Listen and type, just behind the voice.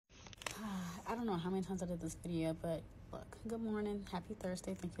I don't know how many times I did this video, but look, good morning, happy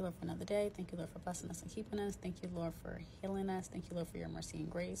Thursday. Thank you, Lord, for another day. Thank you, Lord, for blessing us and keeping us. Thank you, Lord, for healing us. Thank you, Lord, for your mercy and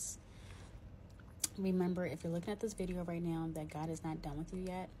grace. Remember, if you're looking at this video right now, that God is not done with you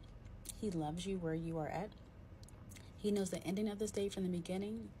yet. He loves you where you are at. He knows the ending of this day from the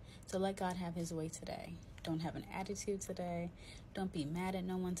beginning. So let God have his way today. Don't have an attitude today. Don't be mad at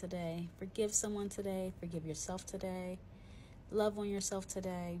no one today. Forgive someone today. Forgive yourself today. Love on yourself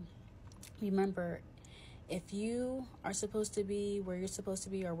today. Remember, if you are supposed to be where you're supposed to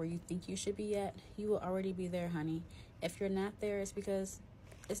be or where you think you should be at, you will already be there, honey. If you're not there, it's because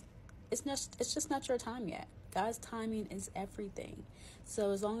it's just not your time yet. God's timing is everything.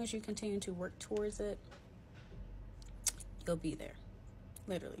 So as long as you continue to work towards it, you'll be there.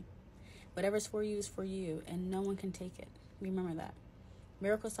 Literally. Whatever's for you is for you, and no one can take it. Remember that.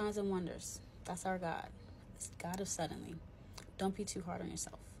 Miracle signs and wonders. That's our God. It's God of suddenly. Don't be too hard on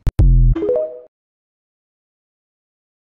yourself.